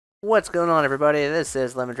What's going on, everybody? This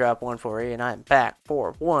is Lemon Drop 148, and I'm back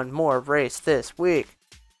for one more race this week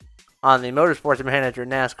on the Motorsports Manager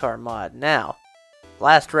NASCAR mod. Now,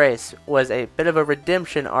 last race was a bit of a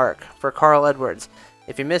redemption arc for Carl Edwards.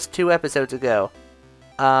 If you missed 2 episodes ago,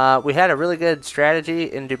 we had a really good strategy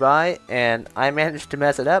in Dubai, and I managed to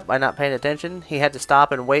mess it up by not paying attention. He had to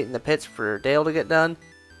stop and wait in the pits for Dale to get done,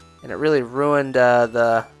 and it really ruined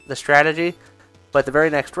the strategy. But the very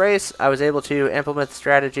next race, I was able to implement the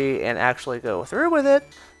strategy and actually go through with it,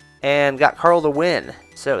 and got Carl the win.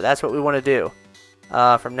 So that's what we want to do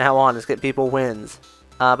from now on, is get people wins.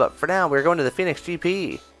 But for now, we're going to the Phoenix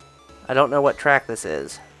GP. I don't know what track this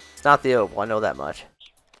is. It's not the Oval, I know that much.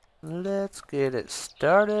 Let's get it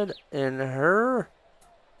started in her.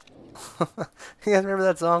 You guys remember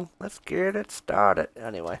that song? Let's get it started.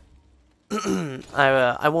 Anyway,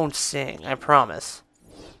 I won't sing, I promise.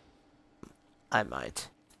 I might.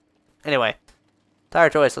 Anyway, tire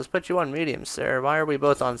choice. Let's put you on medium, sir. Why are we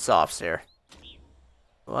both on softs here?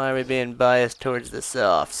 Why are we being biased towards the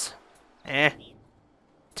softs?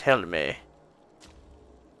 Tell me.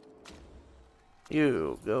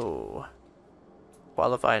 You go.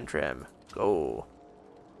 Qualifying trim. Go.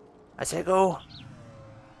 I say go.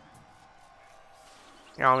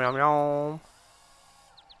 Yum yum yum.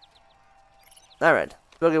 Alright.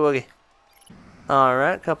 Boogie woogie.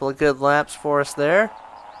 Alright, a couple of good laps for us there.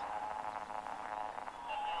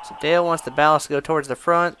 So Dale wants the ballast to go towards the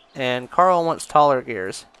front, and Carl wants taller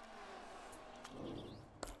gears.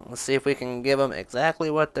 Let's see if we can give them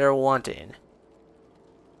exactly what they're wanting.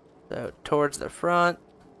 So, towards the front.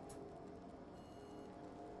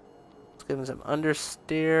 Let's give them some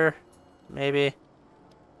understeer, maybe.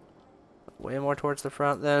 Way more towards the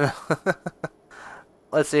front then.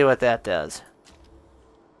 Let's see what that does.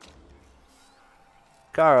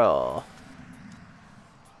 Carl.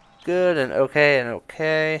 Good and okay and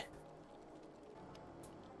okay.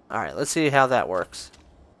 Alright, let's see how that works.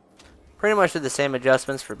 Pretty much did the same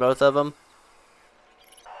adjustments for both of them.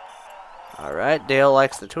 Alright, Dale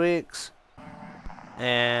likes the tweaks.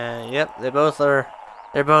 And yep, they're both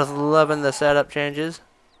loving the setup changes.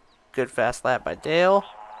 Good fast lap by Dale.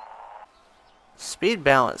 Speed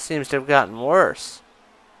balance seems to have gotten worse.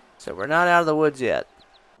 So we're not out of the woods yet.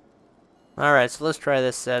 Alright, so let's try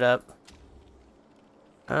this setup.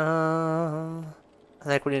 I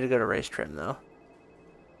think we need to go to race trim, though.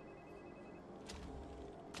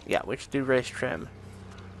 Yeah, we should do race trim.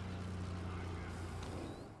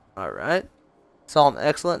 Alright. Saw an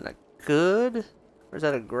excellent and a good. Or is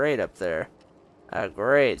that a great up there? A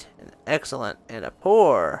great, an excellent, and a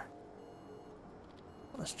poor.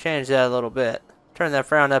 Let's change that a little bit. Turn that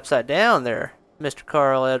frown upside down there, Mr.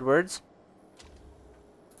 Carl Edwards.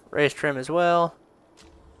 Race trim as well.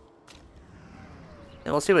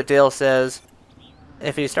 And we'll see what Dale says.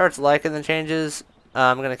 If he starts liking the changes,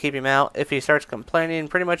 I'm going to keep him out. If he starts complaining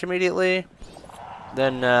pretty much immediately,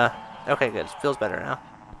 then, okay, good. Feels better now.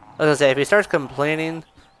 I was going to say, if he starts complaining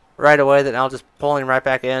right away, then I'll just pull him right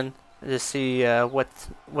back in and just see what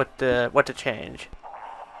to change.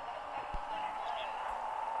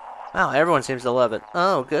 Wow, everyone seems to love it.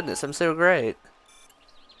 Oh, goodness, I'm so great.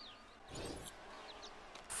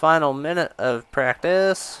 Final minute of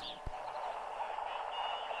practice.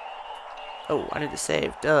 Oh, I need to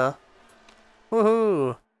save, duh.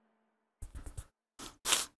 Woohoo!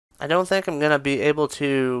 I don't think I'm gonna be able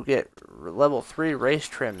to get level 3 race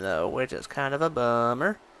trim though, which is kind of a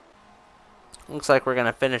bummer. Looks like we're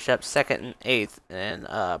gonna finish up 2nd and 8th in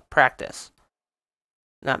practice.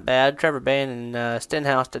 Not bad. Trevor Bain and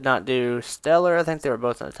Stenhouse did not do stellar. I think they were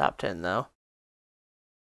both in the top 10 though.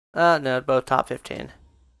 No, both top 15.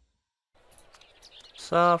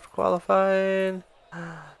 Soft qualifying.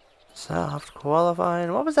 Soft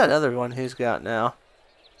qualifying. What was that other one he's got now?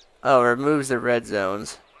 Oh, removes the red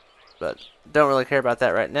zones. But don't really care about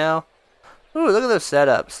that right now. Ooh, look at those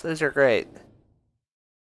setups. Those are great.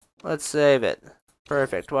 Let's save it.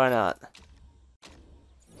 Perfect. Why not?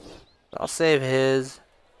 I'll save his.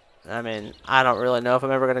 I mean, I don't really know if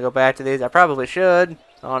I'm ever going to go back to these. I probably should,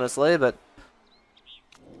 honestly, but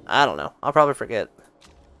I don't know. I'll probably forget.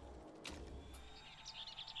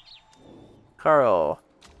 Carl.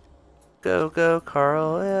 Go, go,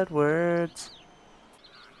 Carl Edwards.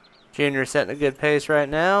 Junior setting a good pace right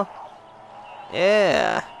now.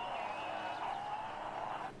 Yeah.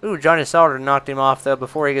 Ooh, Johnny Sauter knocked him off, though,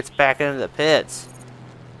 before he gets back into the pits.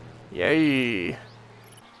 Yay.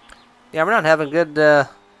 Yeah, we're not having good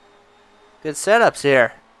setups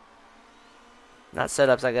here. Not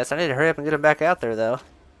setups, I guess. I need to hurry up and get him back out there, though.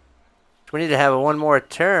 We need to have one more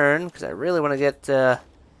turn, because I really want to get...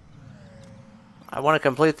 I want to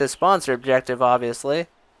complete this sponsor objective, obviously.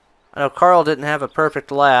 I know Carl didn't have a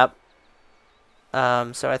perfect lap,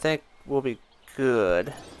 so I think we'll be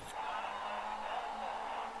good.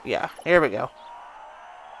 Yeah, here we go.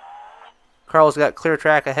 Carl's got clear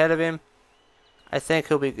track ahead of him. I think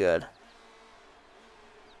he'll be good.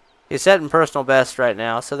 He's setting personal best right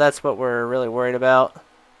now, so that's what we're really worried about.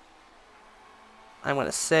 I'm going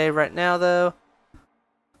to save right now, though.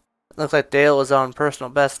 Looks like Dale is on personal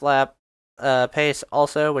best lap pace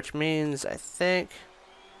also, which means I think...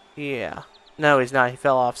 Yeah. No, he's not. He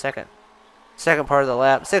fell off second part of the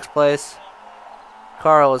lap. 6th place.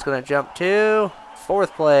 Carl is going to jump to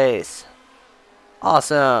 4th place.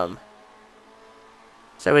 Awesome.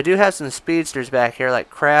 So we do have some speedsters back here, like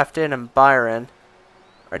Crafton and Byron.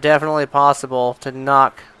 Are definitely possible to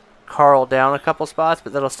knock Carl down a couple spots,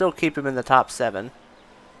 but that'll still keep him in the top 7.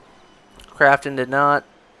 Crafton did not.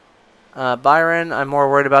 Byron, I'm more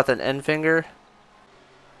worried about than Enfinger.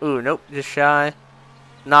 Ooh, nope, just shy.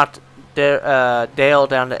 Knocked Dale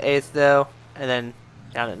down to 8th, though, and then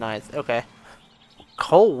down to 9th. Okay.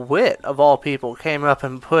 Cole Witt, of all people, came up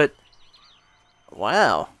and put...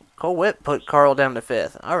 Wow. Cole Witt put Carl down to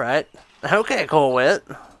 5th. Alright. Okay, Cole Witt.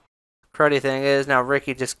 Cruddy thing is, now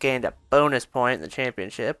Ricky just gained a bonus point in the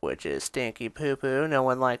championship, which is stinky poo-poo. No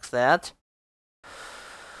one likes that.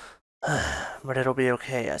 But it'll be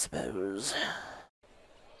okay, I suppose.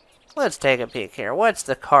 Let's take a peek here. What's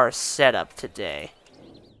the car setup today?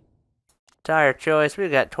 Tire choice,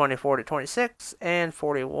 we've got 24 to 26 and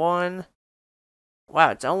 41. Wow,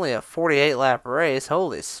 it's only a 48 lap race.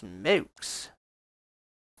 Holy smokes.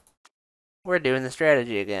 We're doing the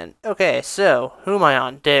strategy again. Okay, so, who am I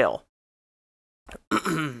on? Dale.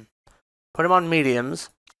 Put him on mediums.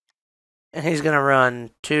 And he's going to run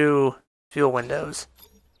 2 fuel windows.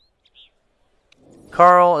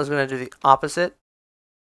 Carl is going to do the opposite.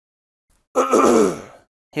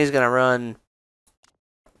 He's going to run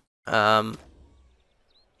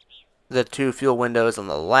the 2 fuel windows on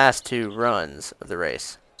the last 2 runs of the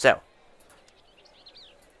race. So,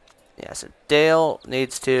 yeah, so Dale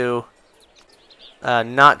needs to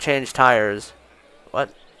not change tires.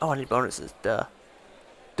 What? Oh, I need bonuses. Duh.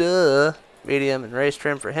 Duh. Medium and race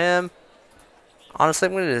trim for him. Honestly,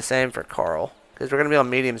 I'm going to do the same for Carl, because we're going to be on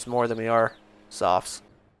mediums more than we are softs.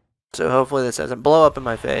 So hopefully this doesn't blow up in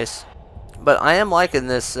my face. But I am liking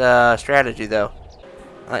this strategy, though.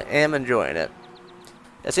 I am enjoying it.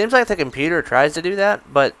 It seems like the computer tries to do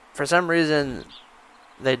that, but for some reason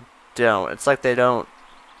they don't. It's like they don't...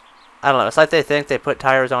 I don't know. It's like they think they put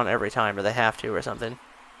tires on every time, or they have to, or something.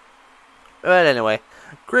 But anyway,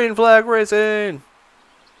 green flag racing!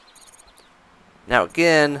 Now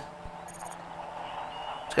again,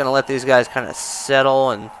 just going to let these guys kind of settle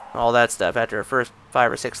and all that stuff after the first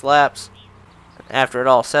 5 or 6 laps. After it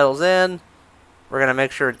all settles in, we're going to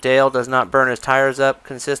make sure Dale does not burn his tires up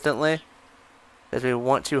consistently, because we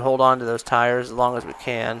want to hold on to those tires as long as we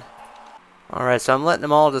can. Alright, so I'm letting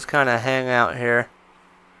them all just kind of hang out here.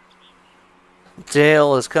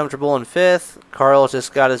 Dale is comfortable in 5th. Carl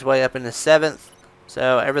just got his way up into 7th.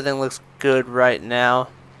 So everything looks good right now.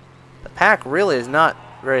 The pack really is not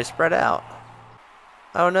very spread out.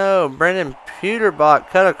 Oh no, Brendan Pewterbach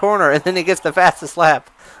cut a corner and then he gets the fastest lap.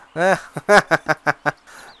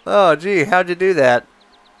 Oh gee, how'd you do that?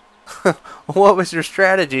 What was your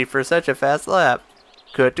strategy for such a fast lap?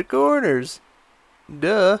 Cut the corners.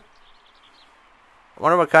 Duh. I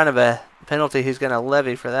wonder what kind of a penalty he's going to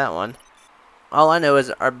levy for that one. All I know is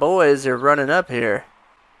our boys are running up here.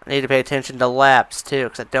 I need to pay attention to laps too,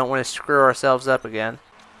 because I don't want to screw ourselves up again.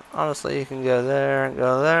 Honestly, you can go there and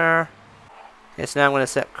go there. Okay, so now I'm going to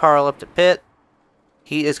set Carl up to pit.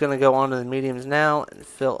 He is going to go onto the mediums now and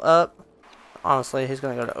fill up. Honestly, he's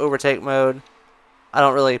going to go to overtake mode. I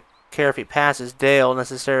don't really care if he passes Dale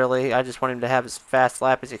necessarily. I just want him to have as fast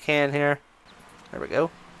lap as he can here. There we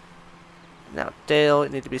go. Now Dale, you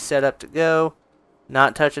need to be set up to go.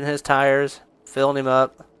 Not touching his tires. Filling him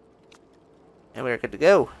up. And we're good to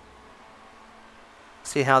go.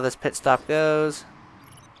 See how this pit stop goes.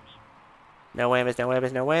 No whammies, no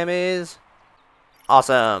whammies, no whammies.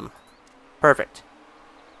 Awesome. Perfect.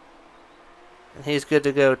 And he's good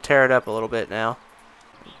to go tear it up a little bit now.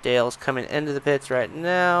 Dale's coming into the pits right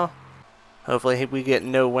now. Hopefully we get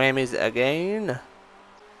no whammies again,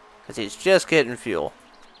 because he's just getting fuel.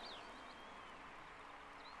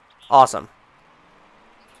 Awesome.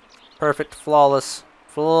 Perfect, flawless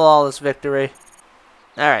victory.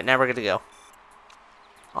 Alright, now we're good to go.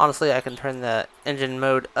 Honestly, I can turn the engine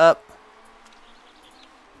mode up,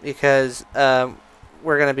 because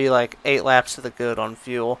we're going to be like 8 laps to the good on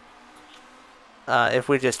fuel if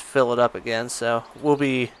we just fill it up again. So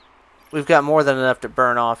we've got more than enough to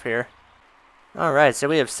burn off here. Alright, so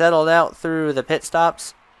we have settled out through the pit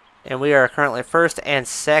stops, and we are currently first and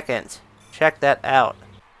second. Check that out.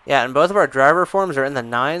 Yeah, and both of our driver forms are in the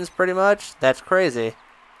 9s pretty much. That's crazy.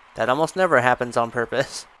 That almost never happens on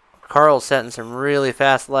purpose. Carl's setting some really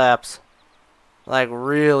fast laps. Like,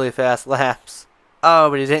 really fast laps. Oh,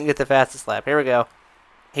 but he didn't get the fastest lap. Here we go.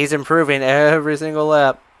 He's improving every single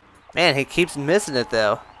lap. Man, he keeps missing it,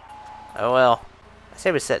 though. Oh, well. I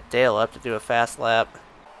say we set Dale up to do a fast lap.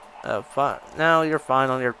 Oh, fine. No, you're fine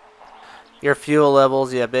on your fuel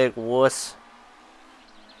levels, you big wuss.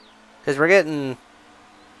 Because we're getting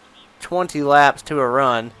 20 laps to a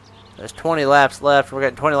run. There's 20 laps left. We're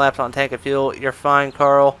getting 20 laps on tank of fuel. You're fine,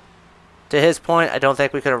 Carl. To his point, I don't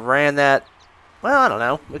think we could have ran that. Well, I don't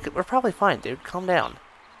know. We're probably fine, dude. Calm down.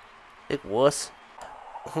 Big wuss.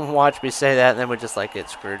 Watch me say that, and then we just, like, get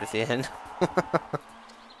screwed at the end.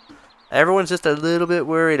 Everyone's just a little bit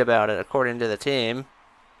worried about it, according to the team.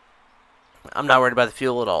 I'm not worried about the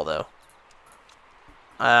fuel at all, though.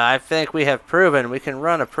 I think we have proven we can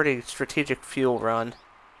run a pretty strategic fuel run.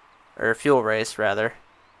 Or fuel race, rather.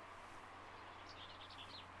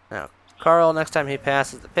 Now, Carl, next time he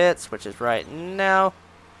passes the pits, which is right now,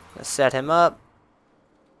 let's set him up.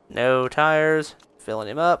 No tires. Filling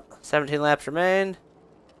him up. 17 laps remain.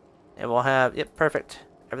 And we'll have... Yep, perfect.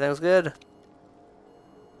 Everything's good.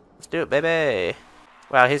 Let's do it, baby.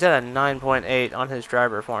 Wow, he's at a 9.8 on his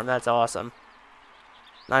driver form. That's awesome.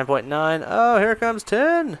 9.9. Oh, here comes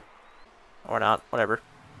 10. Or not. Whatever.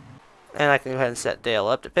 And I can go ahead and set Dale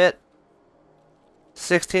up to pit.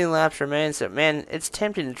 16 laps remain. So, man, it's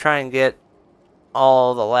tempting to try and get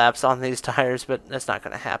all the laps on these tires, but that's not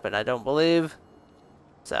going to happen, I don't believe.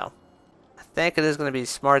 So, I think it is going to be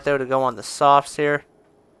smart, though, to go on the softs here.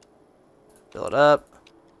 Fill it up.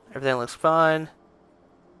 Everything looks fine.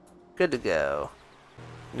 Good to go.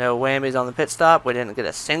 No whammies on the pit stop. We didn't get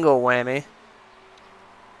a single whammy.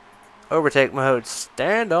 Overtake mode.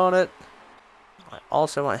 Stand on it. I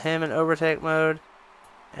also want him in overtake mode.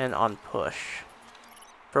 And on push.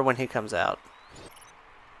 For when he comes out.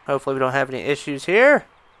 Hopefully we don't have any issues here.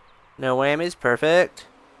 No whammies. Perfect.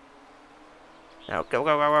 Now go,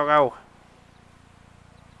 go, go, go, go.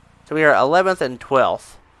 So we are 11th and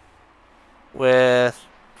 12th. With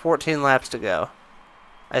 14 laps to go.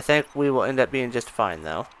 I think we will end up being just fine,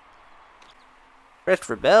 though.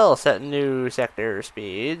 Christopher Bell setting new sector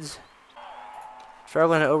speeds.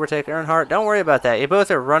 Struggling to overtake Earnhardt. Don't worry about that. You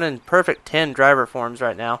both are running perfect 10 driver forms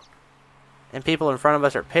right now. And people in front of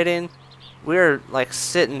us are pitting. We're, like,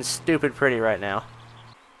 sitting stupid pretty right now.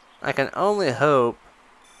 I can only hope...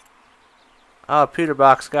 Oh,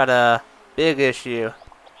 Peterbach's got a big issue.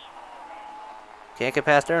 Can't get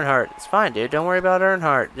past Earnhardt. It's fine, dude. Don't worry about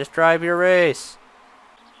Earnhardt. Just drive your race.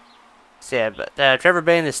 So yeah, but Trevor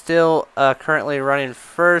Bayne is still currently running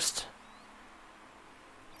first.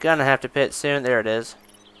 Gonna have to pit soon. There it is.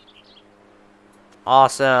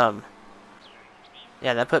 Awesome.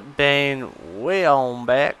 Yeah, that put Bayne way on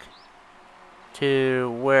back.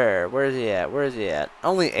 To where? Where is he at? Where is he at?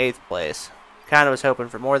 Only 8th place. Kind of was hoping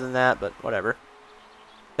for more than that, but whatever.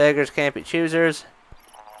 Beggars can't be choosers.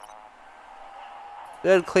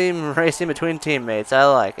 Good, clean racing between teammates. I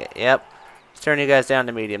like it. Yep. Let's turn you guys down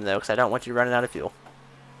to medium, though, because I don't want you running out of fuel.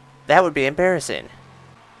 That would be embarrassing.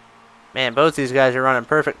 Man, both these guys are running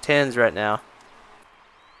perfect 10s right now.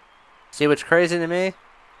 See what's crazy to me?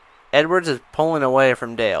 Edwards is pulling away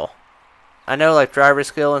from Dale. I know, like, driver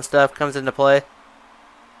skill and stuff comes into play.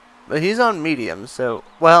 But he's on mediums, so...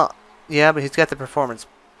 Well, yeah, but he's got the performance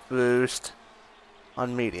boost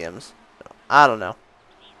on mediums. So, I don't know.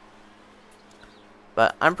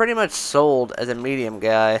 But I'm pretty much sold as a medium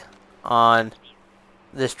guy on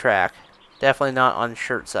this track. Definitely not on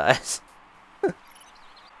shirt size.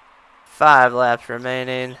 5 laps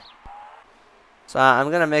remaining. So I'm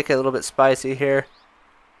going to make it a little bit spicy here.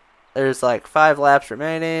 There's like 5 laps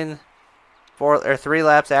remaining. 3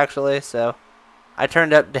 laps actually. So I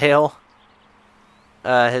turned up Dale.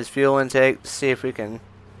 His fuel intake to see if we can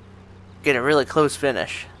get a really close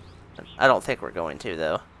finish. I don't think we're going to,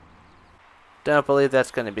 though. Don't believe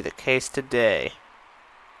that's going to be the case today.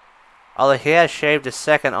 Although he has shaved a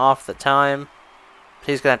second off the time.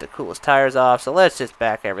 He's going to have to cool his tires off. So let's just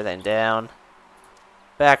back everything down.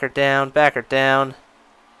 Back her down. Back her down.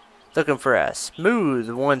 Looking for a smooth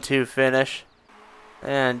 1-2 finish.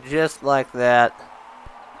 And just like that.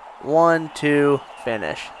 1-2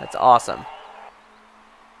 finish. That's awesome.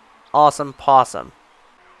 Awesome possum.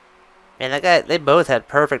 Man, that guy, they both had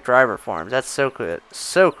perfect driver forms. That's so good.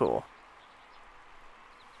 So cool.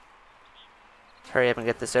 Hurry up and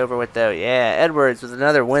get this over with, though. Yeah, Edwards with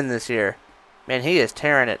another win this year. Man, he is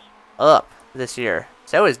tearing it up this year.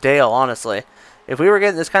 So is Dale, honestly. If we were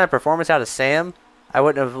getting this kind of performance out of Sam, I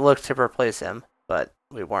wouldn't have looked to replace him, but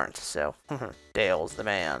we weren't, so Dale's the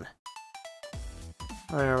man.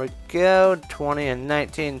 There we go, 20 and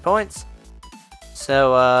 19 points.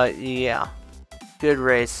 So, yeah, good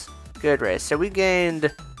race, good race. So we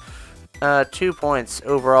gained 2 points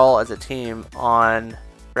overall as a team on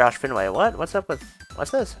Roush Fenway. What? What's up with,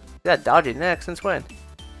 what's this? You got dodgy neck since when?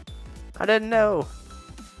 I didn't know.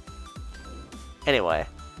 Anyway.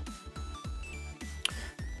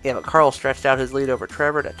 Yeah, but Carl stretched out his lead over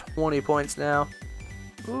Trevor to 20 points now.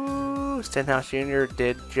 Ooh, Stenhouse Jr.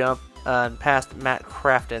 did jump and passed Matt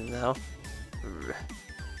Crafton, though.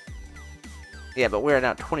 Yeah, but we're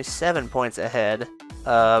now 27 points ahead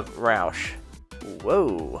of Roush.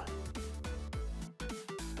 Whoa.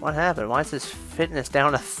 What happened? Why is his fitness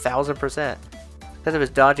down 1,000%? Because of his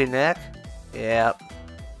dodgy neck? Yep.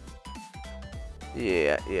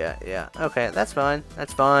 Yeah. Okay, that's fine.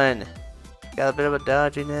 That's fine. Got a bit of a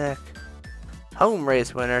dodgy neck. Home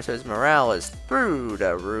race winner, so his morale is through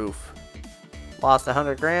the roof. Lost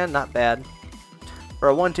 100 grand, not bad. For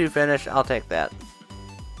a 1-2 finish, I'll take that.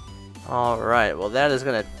 Alright, well that is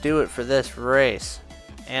going to do it for this race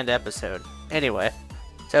and episode. Anyway,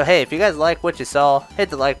 so hey, if you guys like what you saw, hit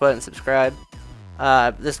the like button, subscribe.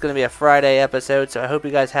 This is going to be a Friday episode, so I hope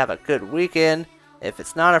you guys have a good weekend. If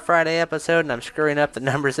it's not a Friday episode and I'm screwing up the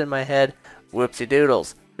numbers in my head, whoopsie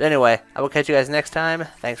doodles. But anyway, I will catch you guys next time.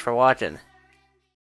 Thanks for watching.